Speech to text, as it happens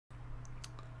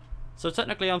So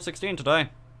technically I'm 16 today.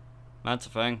 That's a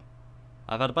thing.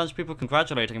 I've had a bunch of people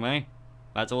congratulating me.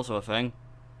 That's also a thing.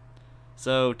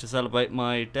 So to celebrate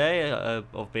my day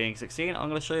of being 16, I'm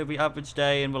going to show you the average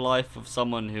day in the life of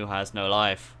someone who has no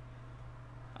life.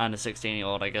 And a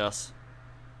 16-year-old, I guess.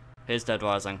 Here's Dead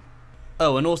Rising.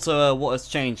 Oh, and also what has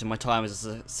changed in my time as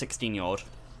a 16-year-old.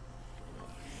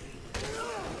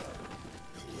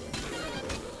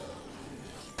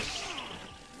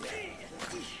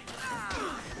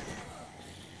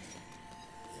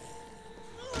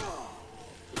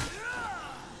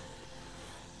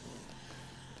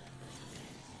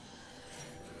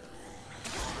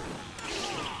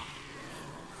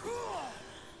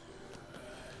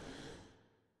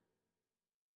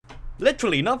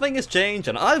 Literally nothing has changed,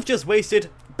 and I've just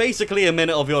wasted basically a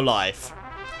minute of your life.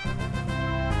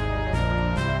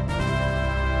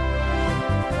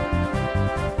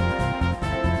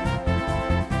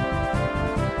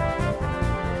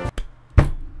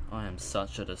 I am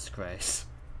such a disgrace.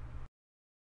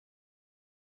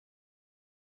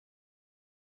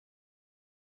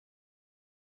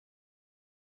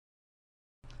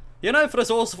 You know, for this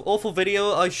awful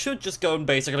video, I should just go and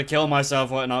basically kill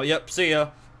myself right now. Yep, see ya.